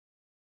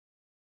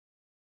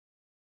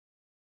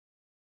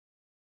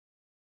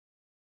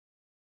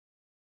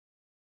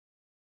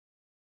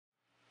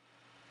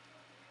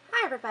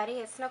everybody,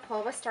 it's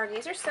Nicole with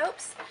Stargazer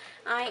Soaps.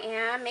 I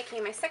am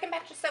making my second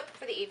batch of soap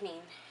for the evening.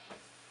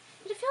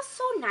 It feels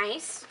so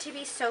nice to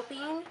be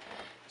soaping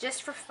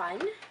just for fun.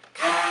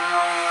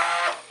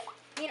 I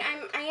mean,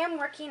 I am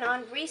working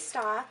on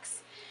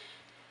restocks,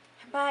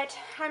 but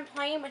I'm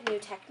playing with new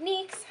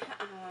techniques.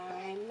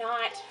 I'm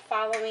not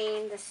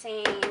following the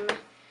same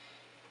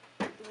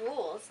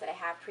rules that I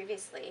have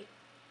previously.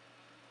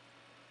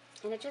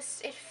 And it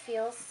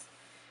feels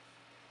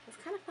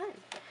kind of fun.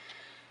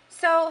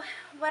 So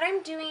what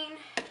I'm doing,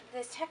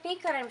 this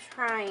technique that I'm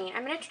trying,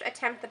 I'm going to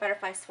attempt the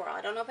butterfly swirl.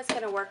 I don't know if it's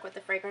going to work with the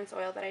fragrance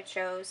oil that I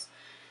chose,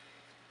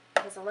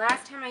 because the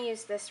last time I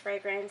used this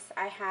fragrance,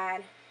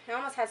 I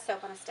almost had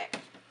soap on a stick.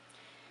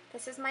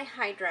 This is my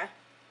Hydra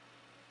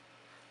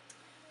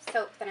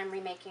soap that I'm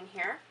remaking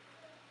here.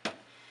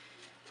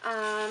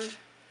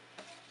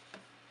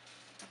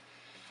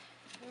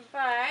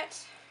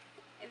 But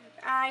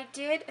I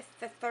did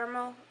the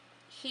thermal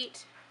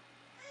heat.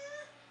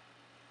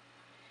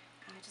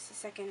 Just a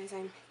second as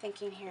I'm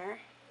thinking here.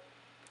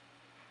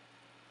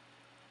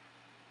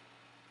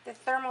 The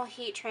thermal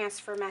heat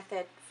transfer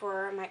method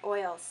for my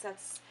oils.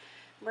 That's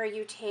where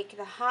you take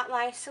the hot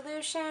lye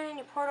solution,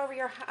 you pour it over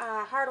your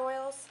hard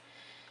oils,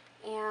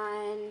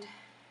 and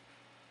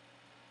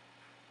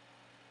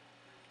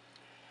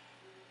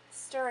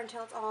stir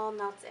until it's all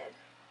melted.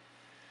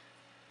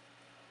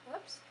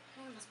 Whoops,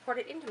 I almost poured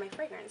it into my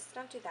fragrance.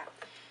 Don't do that.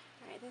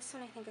 Alright, this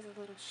one I think is a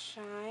little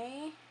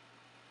shy.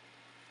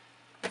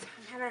 I'm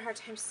having a hard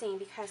time seeing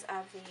because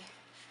of the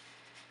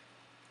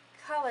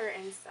color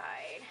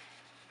inside.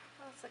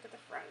 Let's look at the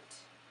front.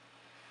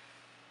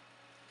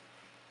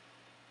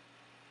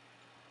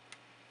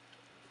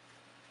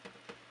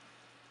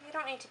 They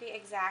don't need to be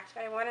exact,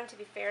 but I want them to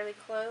be fairly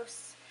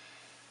close.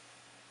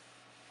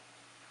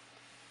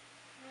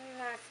 And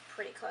that's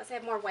pretty close. I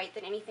have more white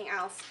than anything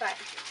else, but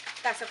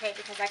that's okay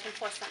because I can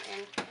pour some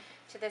in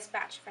to this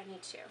batch if I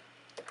need to.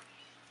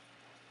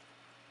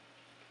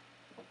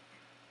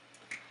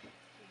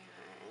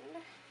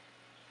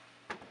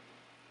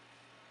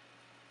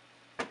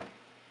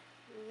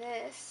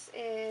 This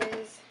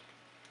is,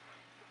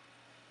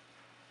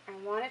 I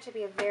want it to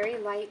be a very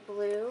light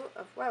blue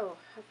of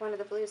one of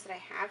the blues that I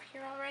have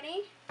here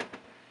already.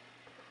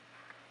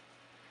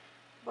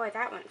 Boy,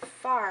 that went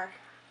far,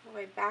 all the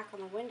way back on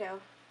the window.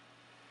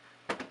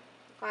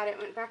 Glad it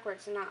went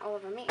backwards and not all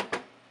over me.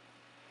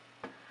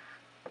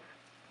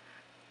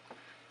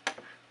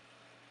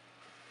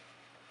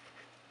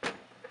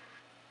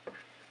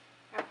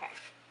 Okay.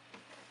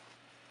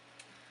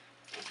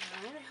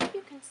 And I hope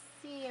you can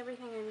see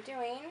everything I'm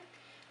doing.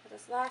 But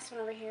this last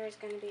one over here is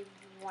going to be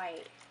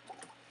white.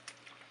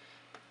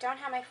 Don't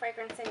have my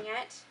fragrance in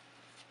yet.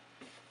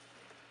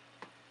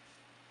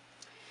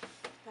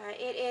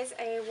 It is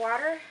a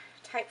water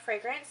type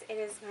fragrance. It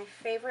is my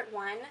favorite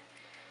one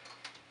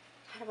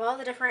out of all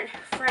the different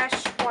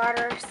fresh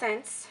water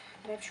scents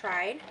that I've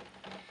tried.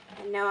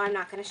 And no, I'm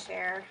not going to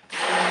share.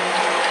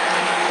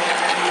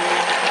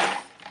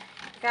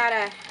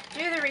 Gotta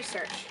do the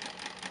research.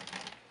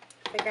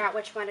 Figure out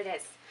which one it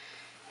is.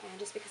 And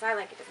just because I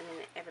like it doesn't mean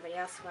that everybody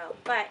else will.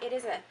 But it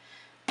is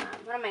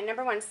one of my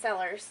 #1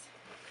 sellers.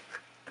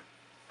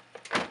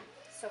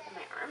 Soap on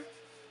my arm.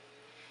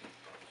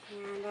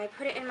 And I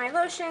put it in my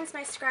lotions,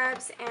 my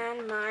scrubs,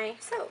 and my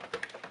soap.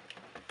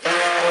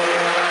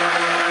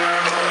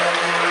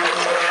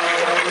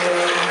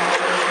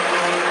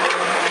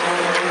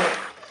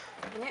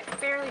 And it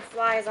fairly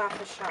flies off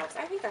the shelves.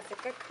 I think that's a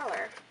good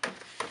color.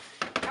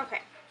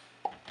 Okay.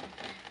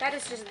 That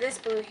is just this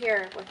blue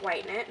here with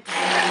white in it.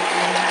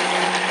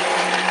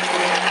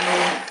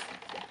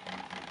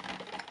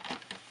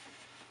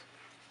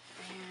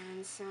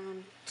 And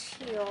some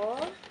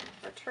teal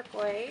or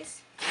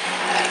turquoise.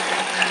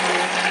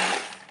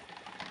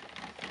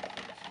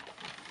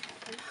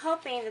 I'm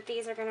hoping that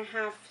these are going to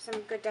have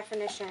some good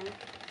definition.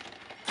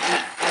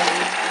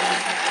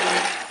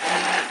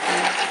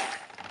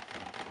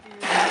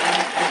 And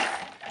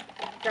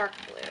dark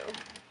blue.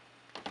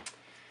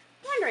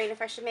 I'm wondering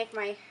if I should make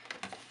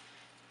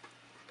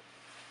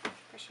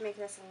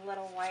this a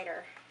little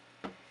whiter.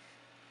 I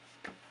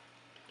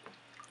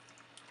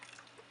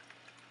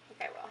think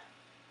I will.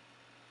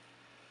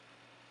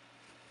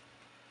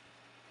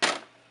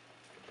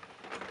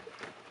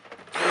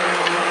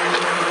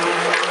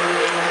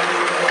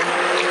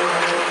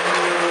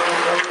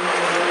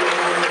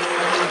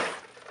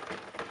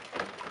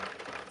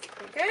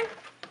 Pretty good.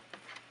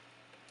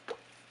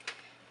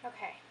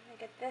 Okay, let me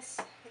get this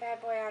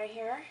bad boy out of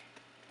here.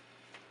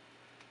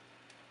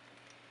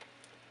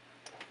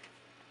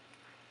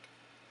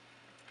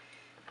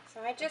 So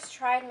I just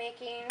tried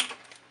making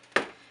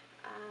a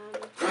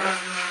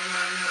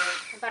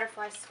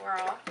butterfly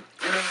swirl.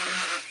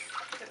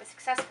 If it was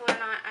successful or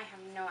not, I have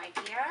no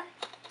idea.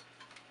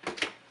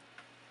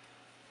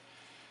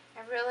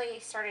 I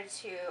really started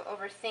to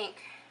overthink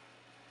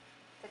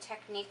the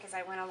technique as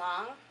I went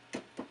along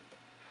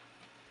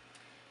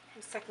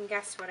and second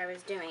guess what I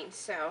was doing.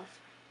 So,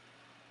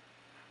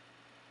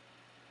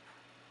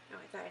 oh,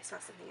 I thought I saw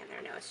something in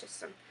there. No, it's just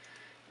some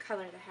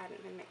color that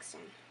hadn't been mixed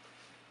in.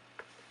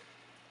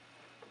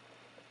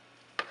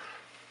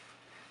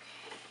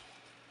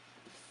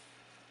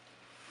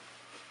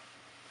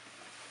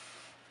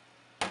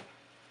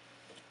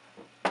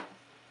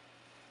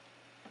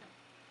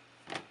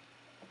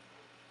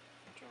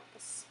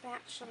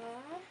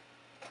 spatula.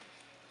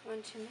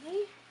 One too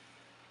many.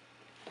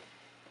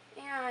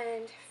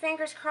 And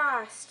fingers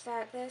crossed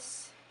that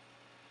this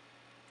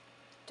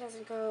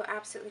doesn't go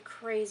absolutely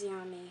crazy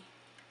on me.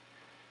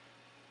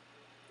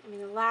 I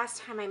mean, the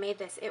last time I made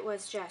this, it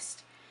was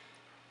just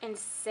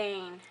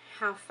insane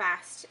how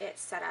fast it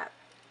set up.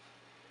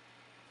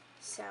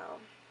 So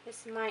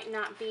this might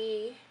not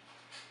be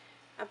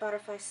a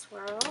butterfly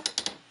swirl.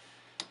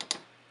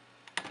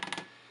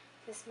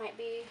 This might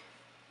be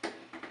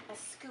a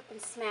scoop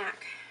and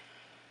smack.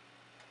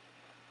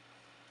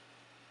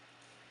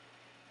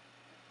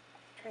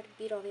 Try to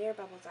beat all the air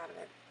bubbles out of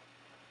it.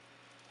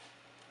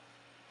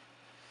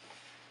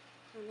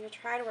 I'm going to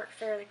try to work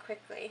fairly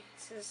quickly.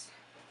 This is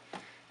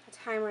a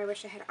time where I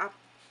wish I had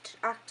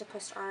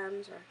octopus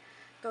arms or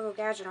go-go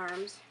gadget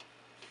arms.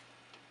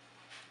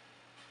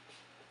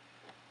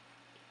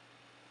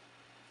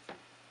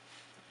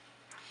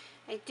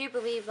 I do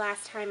believe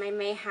last time I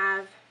may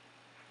have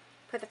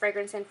put the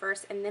fragrance in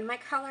first and then my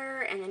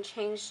color, and then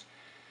changed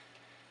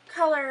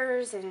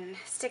colors and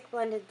stick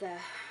blended the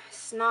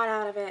snot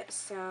out of it,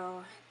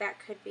 so that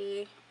could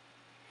be.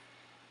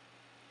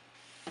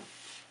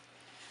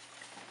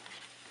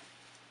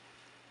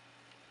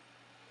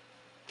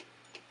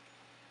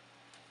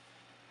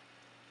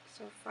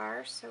 So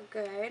far, so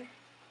good.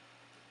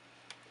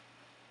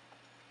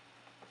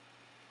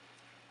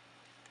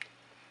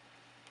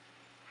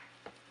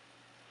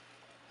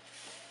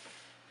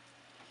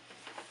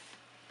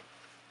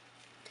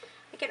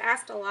 I get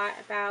asked a lot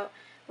about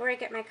where I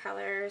get my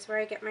colors, where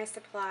I get my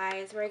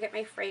supplies, where I get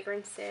my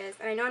fragrances.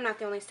 And I know I'm not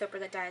the only soaper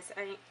that does.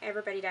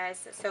 Everybody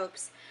does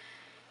soaps.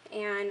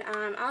 And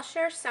I'll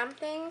share some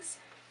things,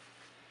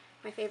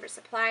 my favorite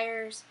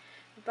suppliers,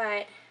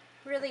 but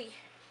really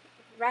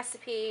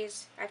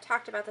recipes, I've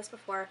talked about this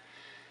before,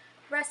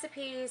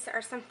 recipes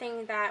are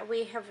something that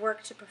we have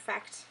worked to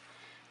perfect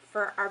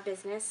for our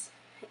business.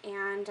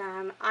 And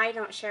I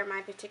don't share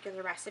my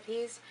particular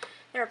recipes.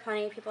 There are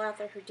plenty of people out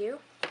there who do.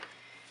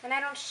 And I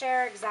don't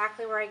share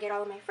exactly where I get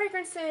all of my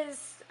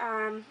fragrances.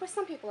 With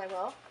some people I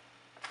will.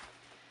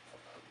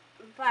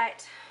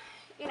 But,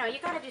 you know, you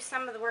got to do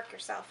some of the work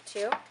yourself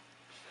too.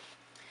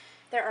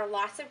 There are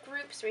lots of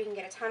groups where you can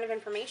get a ton of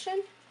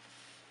information.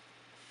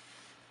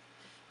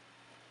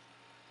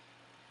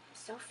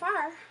 So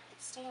far,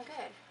 it's staying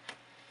good.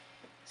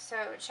 So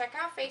check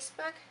out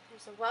Facebook.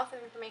 There's a wealth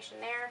of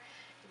information there.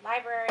 The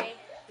library,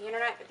 the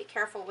internet, but be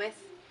careful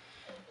with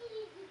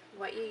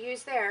what you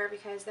use there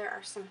because there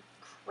are some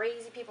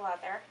crazy people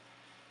out there.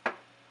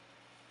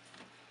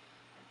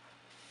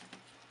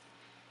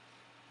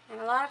 And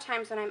a lot of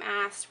times when I'm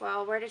asked,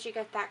 well, where did you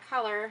get that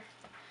color?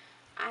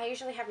 I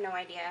usually have no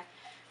idea.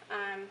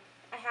 I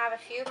have a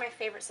few of my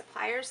favorite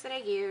suppliers that I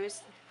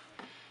use,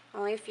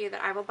 only a few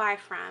that I will buy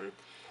from,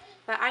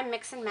 but I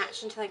mix and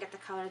match until I get the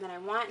color that I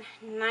want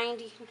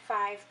 95%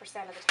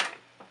 of the time.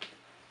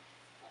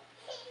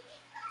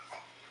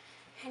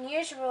 And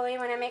usually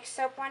when I make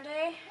soap one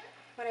day,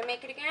 when I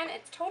make it again,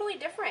 it's totally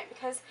different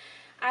because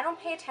I don't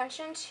pay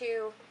attention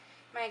to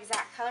my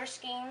exact color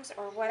schemes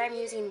or what I'm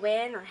using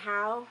when or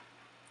how,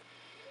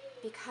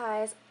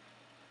 because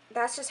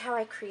that's just how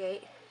I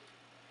create.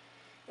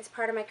 It's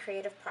part of my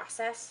creative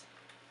process.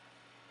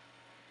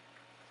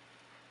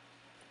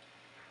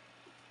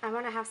 I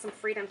want to have some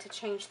freedom to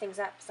change things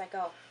up as I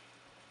go.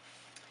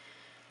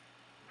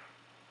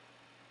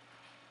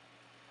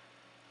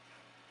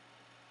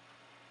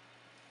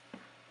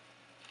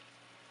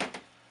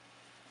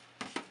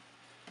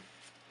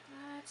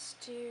 Let's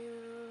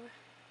do,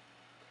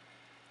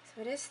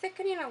 so it is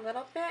thickening a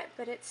little bit,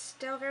 but it's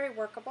still very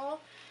workable.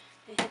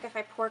 I think if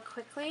I pour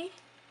quickly,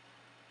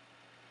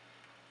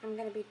 I'm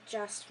going to be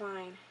just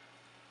fine.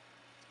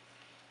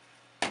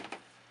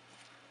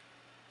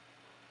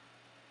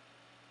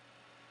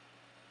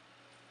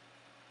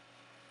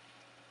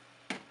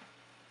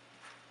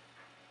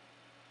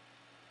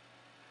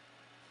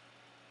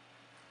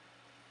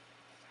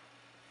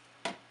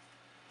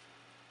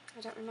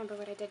 I don't remember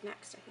what I did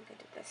next. I think I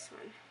did this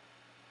one.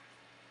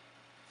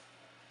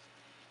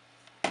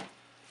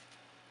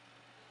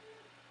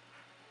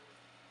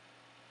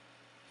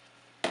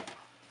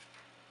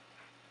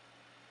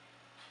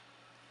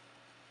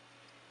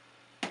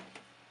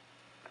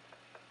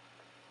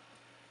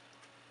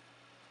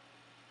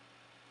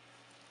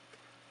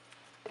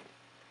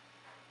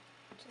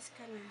 Just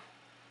gonna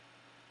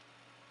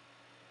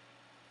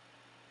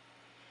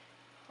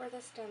pour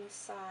this down the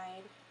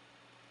side.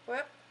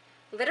 Whoop!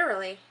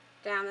 Literally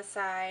down the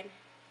side.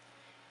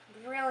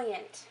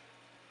 Brilliant.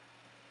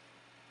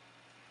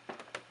 I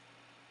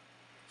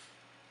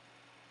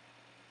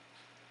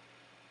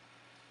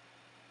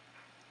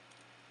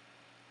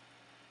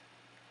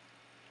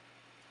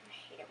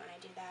hate it when I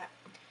do that.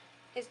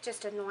 It's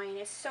just annoying.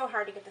 It's so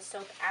hard to get the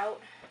soap out.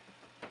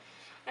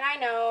 And I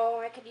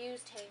know I could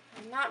use tape.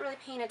 I'm not really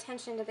paying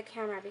attention to the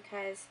camera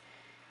because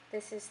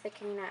this is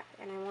thickening up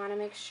and I want to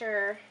make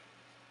sure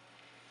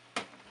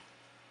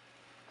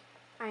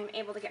I'm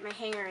able to get my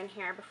hanger in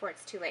here before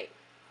it's too late.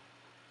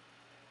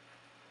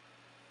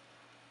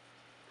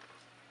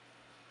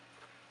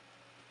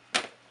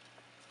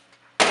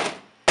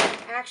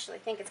 actually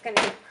think it's going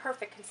to be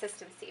perfect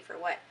consistency for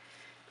what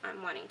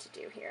I'm wanting to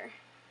do here.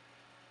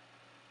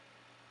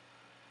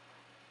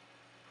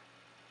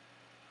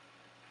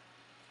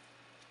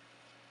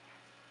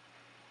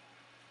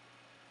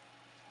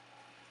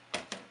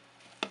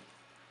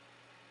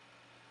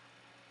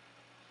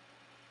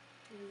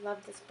 I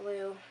love this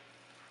blue.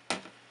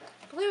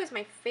 Blue is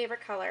my favorite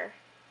color.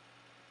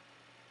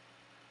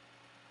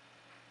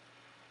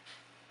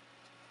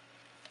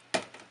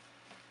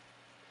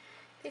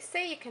 They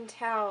say you can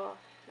tell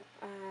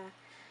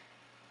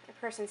a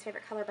person's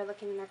favorite color by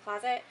looking in their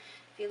closet.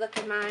 If you look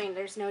in mine,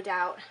 there's no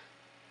doubt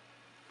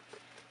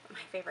what my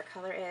favorite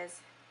color is.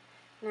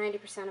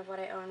 90% of what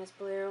I own is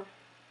blue.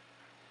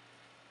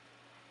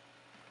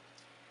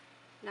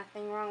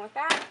 Nothing wrong with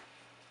that.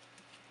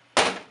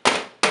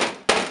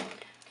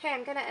 Okay,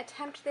 I'm going to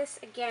attempt this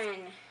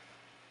again.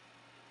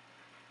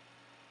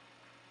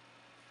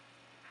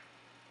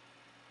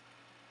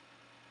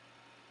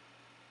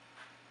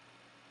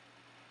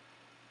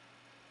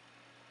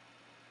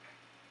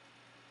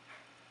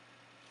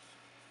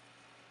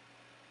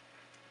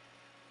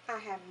 I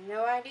have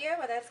no idea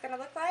what that's going to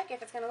look like,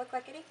 if it's going to look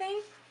like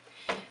anything,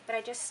 but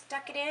I just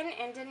stuck it in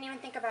and didn't even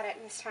think about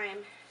it this time.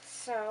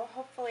 So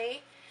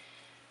hopefully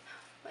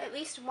at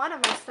least one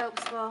of my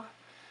soaps will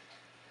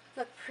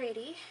look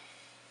pretty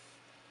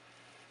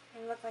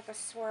and look like a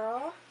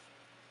swirl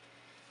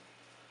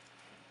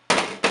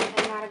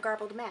and not a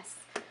garbled mess,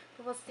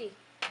 but we'll see.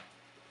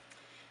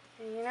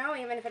 And you know,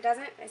 even if it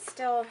doesn't, it's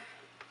still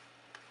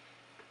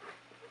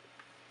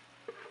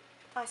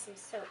awesome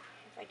soap,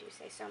 if I do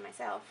say so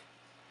myself.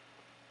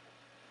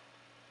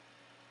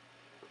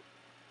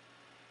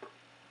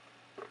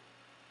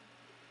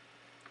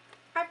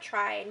 I've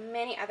tried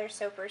many other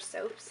soapers'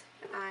 soaps.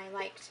 I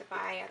like to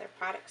buy other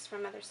products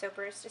from other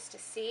soapers just to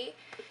see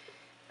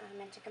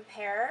and to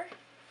compare.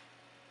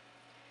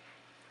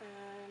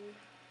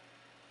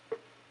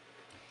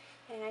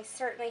 And I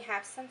certainly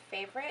have some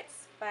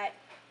favorites, but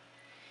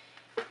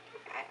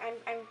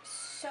I'm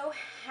so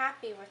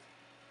happy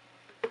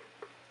with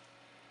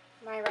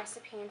my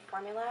recipe and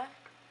formula.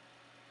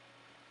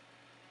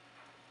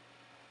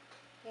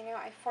 You know,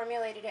 I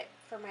formulated it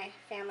for my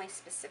family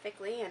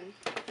specifically, and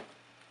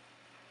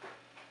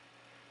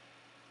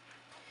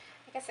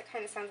I guess it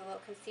kind of sounds a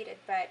little conceited,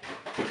 but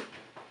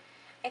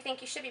I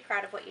think you should be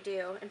proud of what you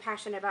do and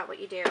passionate about what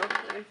you do,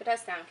 even if it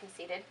does sound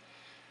conceited.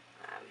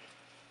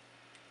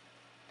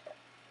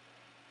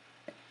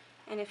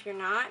 And if you're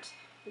not,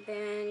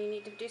 then you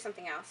need to do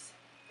something else.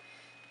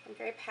 I'm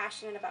very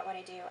passionate about what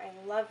I do. I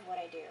love what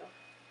I do.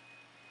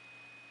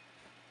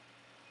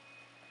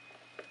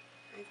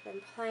 I've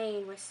been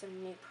playing with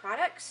some new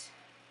products,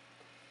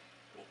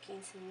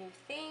 making some new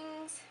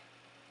things.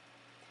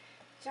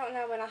 Don't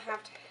know when I'll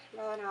have to,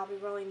 well, and I'll be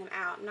rolling them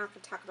out. I'm not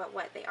going to talk about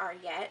what they are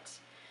yet.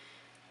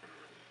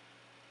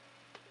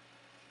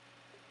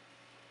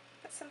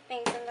 But some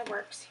things in the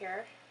works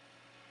here.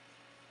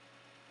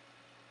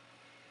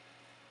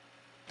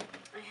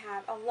 I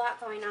have a lot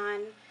going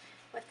on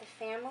with the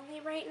family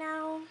right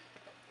now,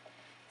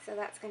 so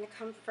that's going to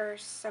come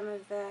first. Some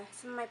of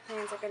my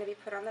plans are going to be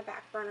put on the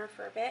back burner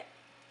for a bit.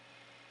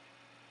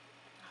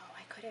 Oh,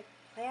 I could have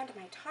planned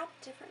my top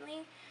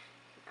differently.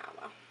 Oh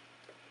well.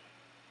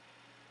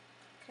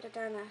 Could have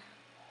done like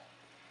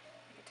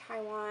a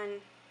Taiwan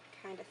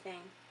kind of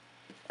thing.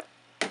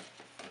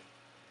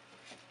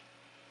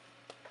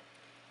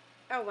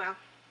 Oh well.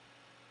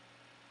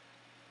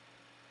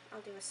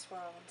 I'll do a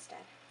swirl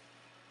instead.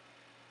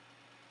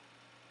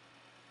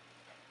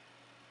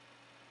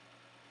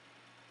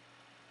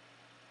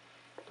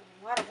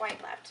 A lot of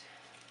white left.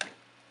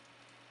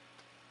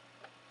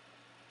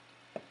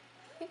 I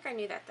think I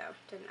knew that though,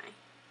 didn't I?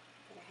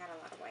 That I had a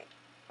lot of white.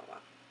 Oh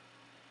well.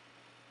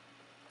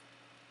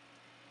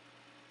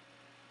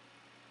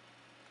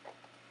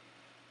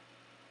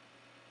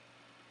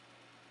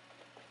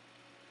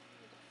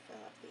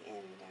 Fill up the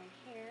end down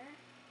here.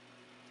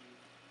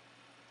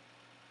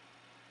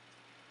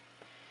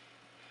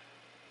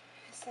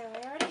 So I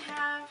already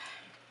have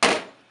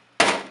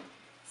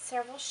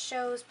several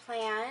shows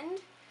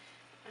planned.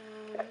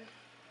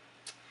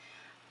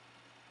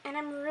 And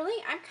I'm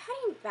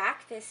cutting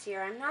back this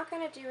year. I'm not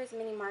going to do as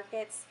many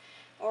markets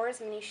or as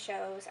many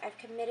shows. I've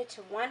committed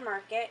to one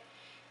market.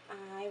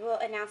 I will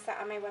announce that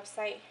on my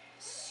website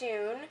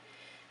soon.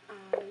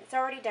 It's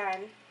already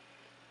done.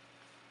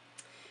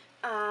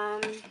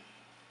 And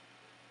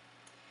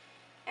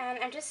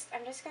I'm just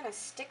going to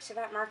stick to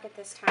that market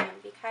this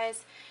time,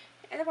 because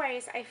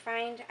otherwise I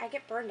find I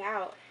get burned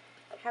out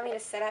having to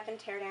set up and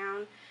tear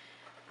down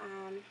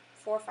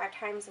 4 or 5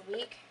 times a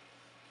week.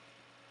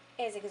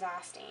 Is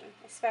exhausting,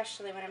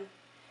 especially when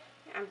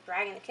I'm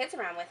dragging the kids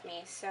around with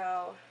me,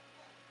 so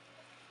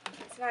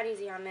it's not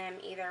easy on them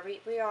either.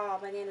 We all,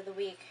 by the end of the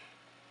week,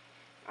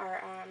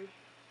 are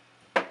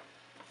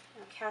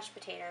couch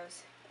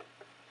potatoes,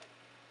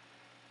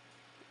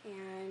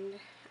 and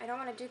I don't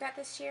want to do that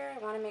this year. I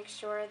want to make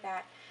sure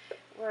that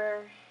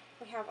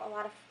we have a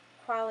lot of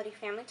quality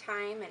family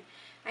time, and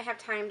I have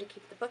time to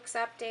keep the books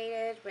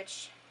updated,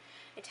 which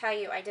I tell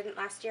you, I didn't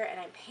last year, and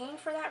I'm paying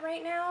for that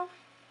right now.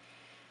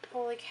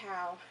 Holy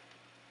cow.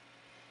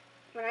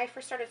 When I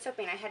first started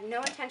soaping, I had no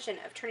intention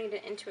of turning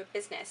it into a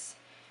business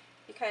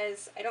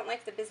because I don't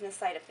like the business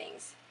side of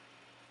things.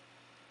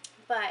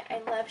 But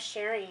I love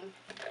sharing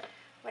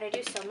what I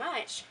do so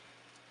much.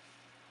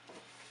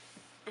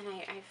 And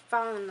I've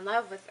fallen in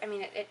love with, I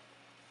mean, it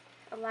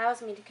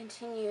allows me to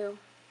continue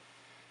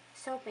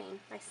soaping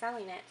by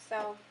selling it.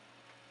 So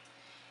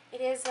it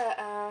is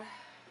a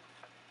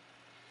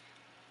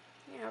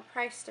you know,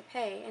 price to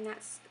pay, and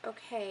that's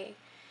okay.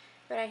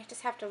 But I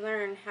just have to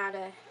learn how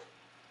to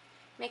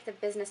make the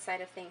business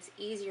side of things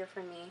easier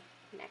for me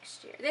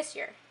this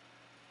year.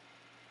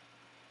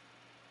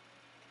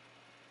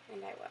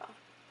 And I will.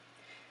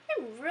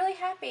 I'm really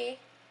happy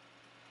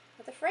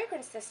with the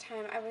fragrance this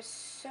time. I was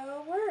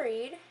so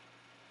worried.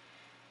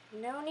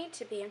 No need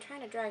to be. I'm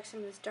trying to drag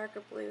some of this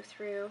darker blue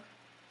through.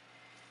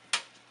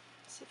 Let's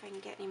see if I can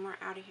get any more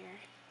out of here.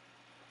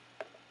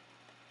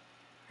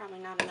 Probably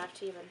not enough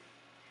to even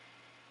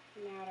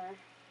matter.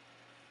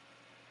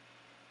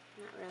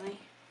 Not really.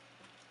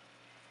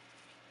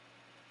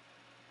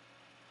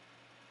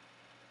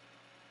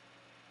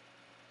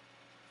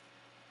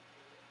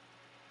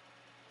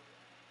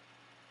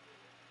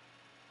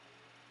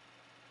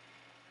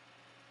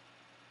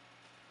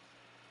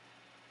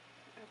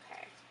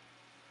 Okay.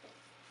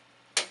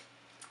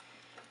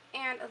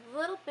 And a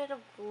little bit of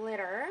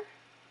glitter.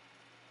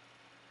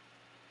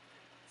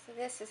 So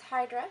this is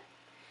Hydra,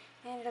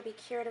 and it'll be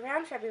cured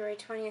around February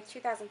 20th,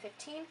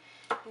 2015.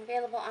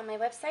 Available on my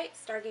website,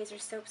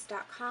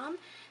 stargazersoaps.com.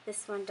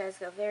 This one does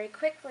go very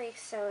quickly,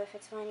 so if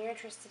it's one you're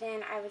interested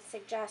in, I would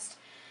suggest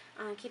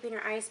keeping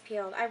your eyes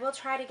peeled. I will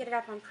try to get it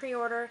up on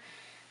pre-order.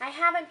 I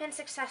haven't been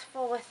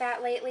successful with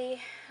that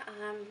lately,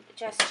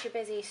 just too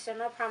busy, so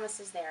no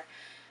promises there.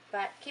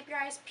 But keep your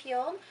eyes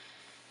peeled,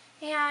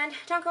 and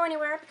don't go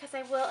anywhere because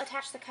I will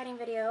attach the cutting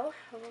video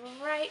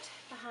right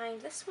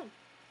behind this one.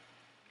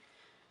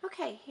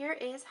 Okay, here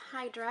is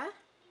Hydra.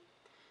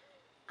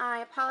 I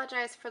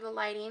apologize for the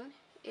lighting.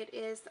 It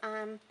is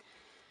a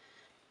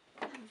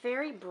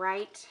very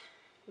bright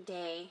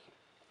day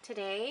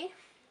today.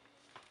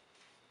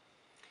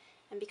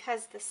 And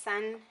because the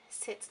sun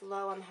sits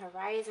low on the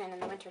horizon in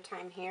the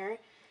wintertime here,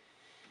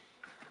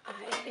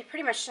 it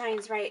pretty much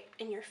shines right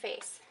in your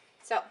face.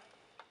 So,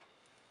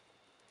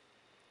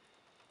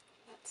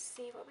 let's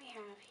see what we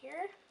have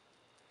here.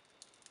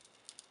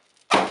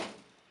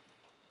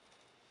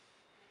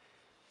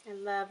 I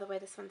love the way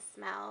this one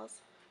smells.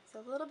 It's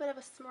a little bit of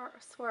a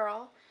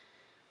swirl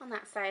on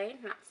that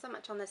side, not so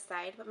much on this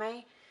side, but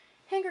my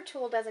hanger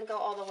tool doesn't go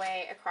all the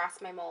way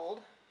across my mold.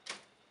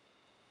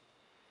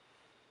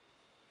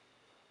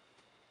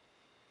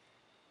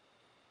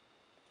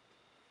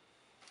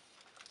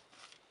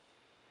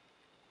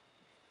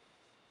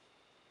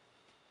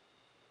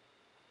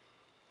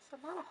 So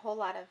not a whole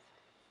lot of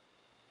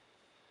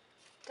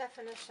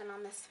definition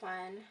on this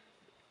one.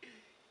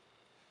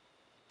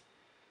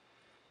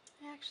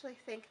 I actually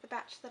think the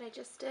batch that I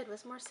just did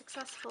was more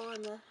successful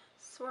in the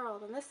swirl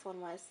than this one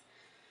was.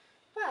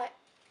 But,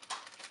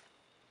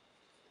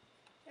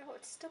 oh,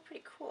 it's still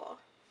pretty cool.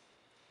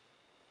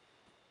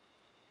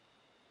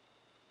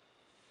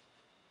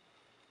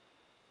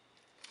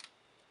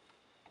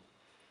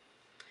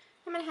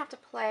 I'm going to have to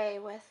play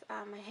with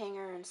my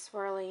hanger and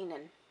swirling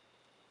and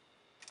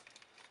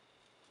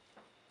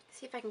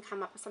see if I can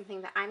come up with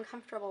something that I'm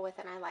comfortable with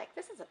and I like.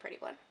 This is a pretty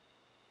one.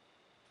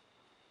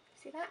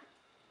 See that?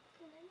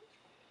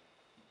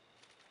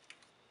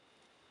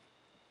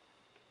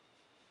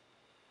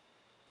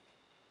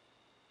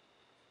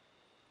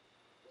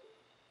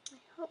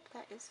 I hope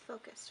that is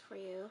focused for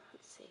you.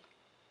 Let's see.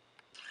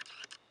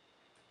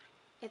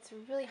 It's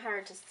really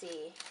hard to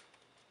see.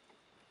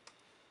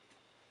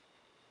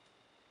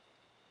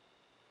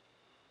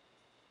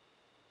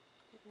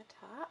 In the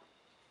top.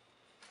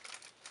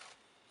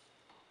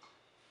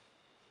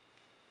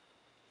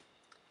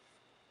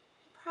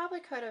 I probably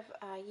could have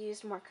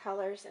used more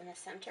colors in the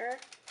center.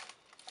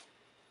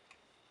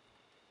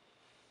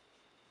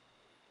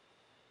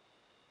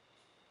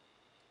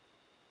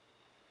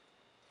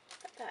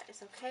 But that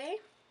is okay.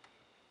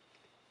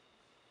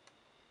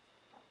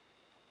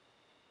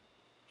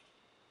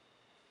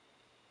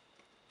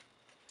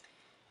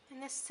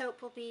 And this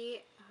soap will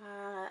be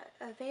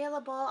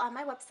available on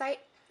my website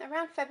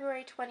around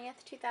February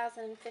 20th,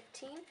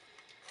 2015.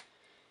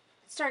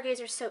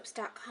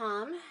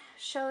 Stargazersoaps.com.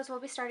 Shows will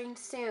be starting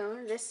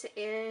soon. This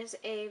is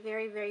a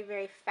very, very,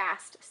 very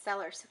fast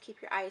seller, so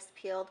keep your eyes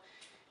peeled.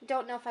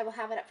 Don't know if I will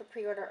have it up for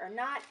pre-order or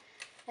not.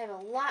 I have a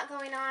lot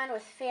going on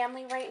with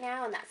family right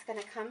now, and that's going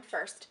to come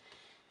first.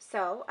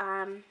 So,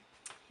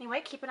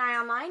 anyway, keep an eye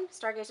online,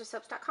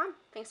 stargazersoaps.com.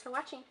 Thanks for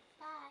watching.